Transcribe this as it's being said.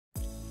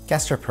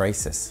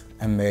Gastroparesis,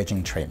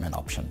 emerging treatment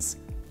options.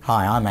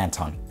 Hi, I'm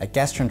Anton, a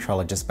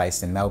gastroenterologist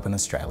based in Melbourne,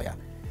 Australia.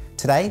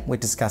 Today, we're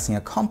discussing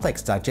a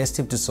complex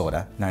digestive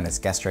disorder known as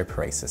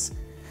gastroparesis.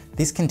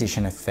 This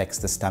condition affects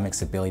the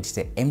stomach's ability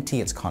to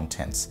empty its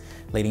contents,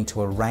 leading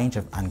to a range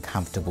of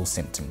uncomfortable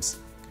symptoms.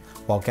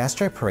 While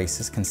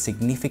gastroparesis can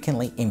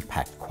significantly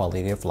impact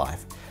quality of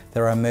life,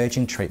 there are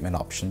emerging treatment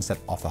options that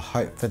offer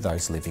hope for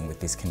those living with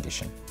this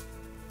condition.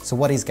 So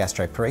what is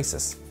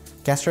gastroparesis?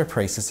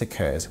 Gastroparesis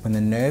occurs when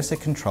the nerves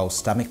that control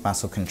stomach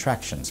muscle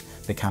contractions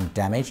become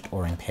damaged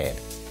or impaired.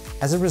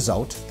 As a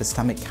result, the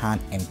stomach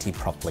can't empty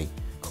properly,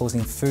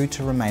 causing food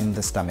to remain in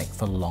the stomach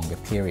for longer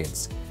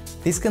periods.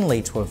 This can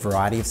lead to a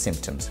variety of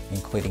symptoms,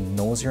 including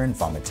nausea and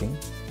vomiting,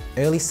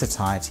 early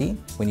satiety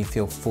when you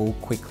feel full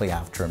quickly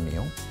after a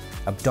meal,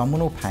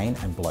 abdominal pain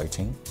and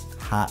bloating,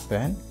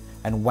 heartburn,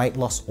 and weight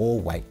loss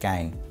or weight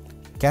gain.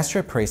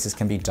 Gastroparesis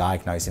can be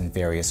diagnosed in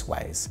various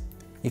ways.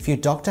 If your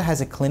doctor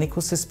has a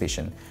clinical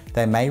suspicion,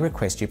 they may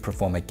request you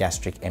perform a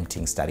gastric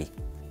emptying study.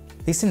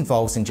 This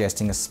involves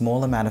ingesting a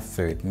small amount of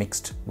food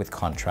mixed with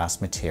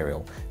contrast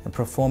material and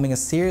performing a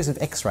series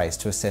of x-rays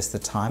to assess the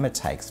time it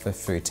takes for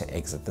food to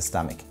exit the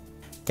stomach.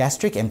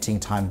 Gastric emptying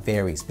time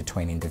varies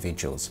between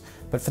individuals,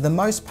 but for the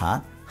most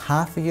part,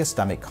 half of your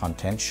stomach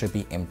contents should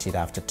be emptied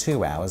after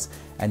 2 hours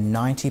and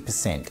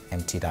 90%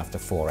 emptied after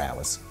 4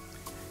 hours.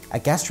 A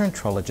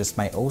gastroenterologist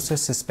may also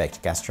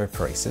suspect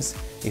gastroparesis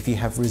if you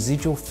have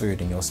residual food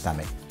in your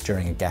stomach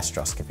during a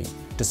gastroscopy,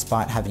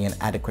 despite having an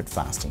adequate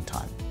fasting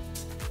time.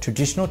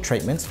 Traditional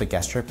treatments for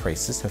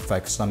gastroparesis have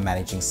focused on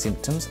managing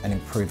symptoms and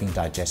improving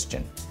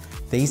digestion.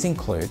 These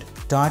include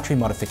dietary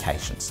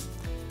modifications.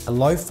 A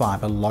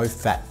low-fibre,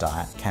 low-fat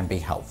diet can be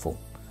helpful.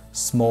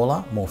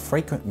 Smaller, more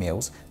frequent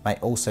meals may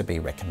also be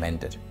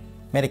recommended.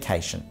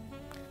 Medication.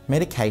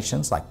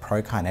 Medications like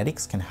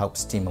prokinetics can help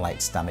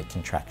stimulate stomach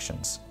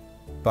contractions.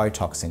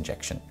 Botox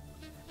injection.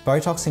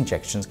 Botox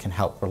injections can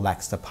help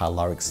relax the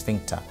pyloric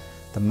sphincter,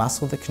 the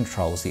muscle that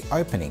controls the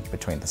opening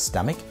between the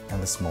stomach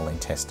and the small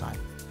intestine.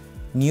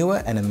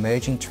 Newer and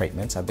emerging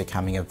treatments are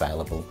becoming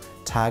available,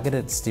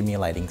 targeted at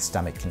stimulating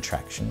stomach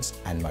contractions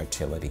and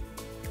motility.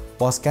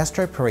 Whilst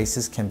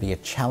gastroparesis can be a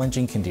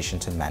challenging condition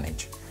to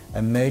manage,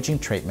 emerging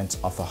treatments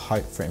offer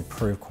hope for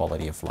improved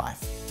quality of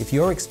life. If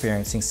you're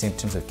experiencing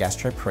symptoms of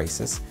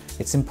gastroparesis,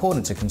 it's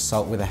important to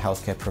consult with a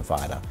healthcare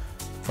provider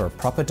for a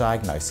proper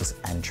diagnosis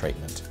and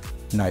treatment.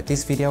 Note,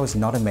 this video is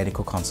not a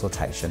medical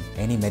consultation.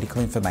 Any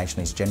medical information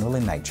is general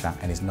in nature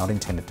and is not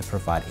intended to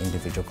provide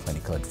individual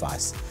clinical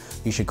advice.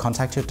 You should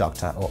contact your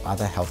doctor or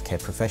other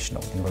healthcare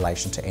professional in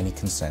relation to any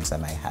concerns they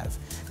may have,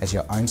 as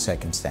your own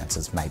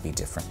circumstances may be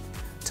different.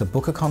 To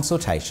book a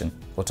consultation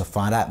or to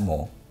find out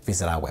more,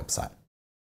 visit our website.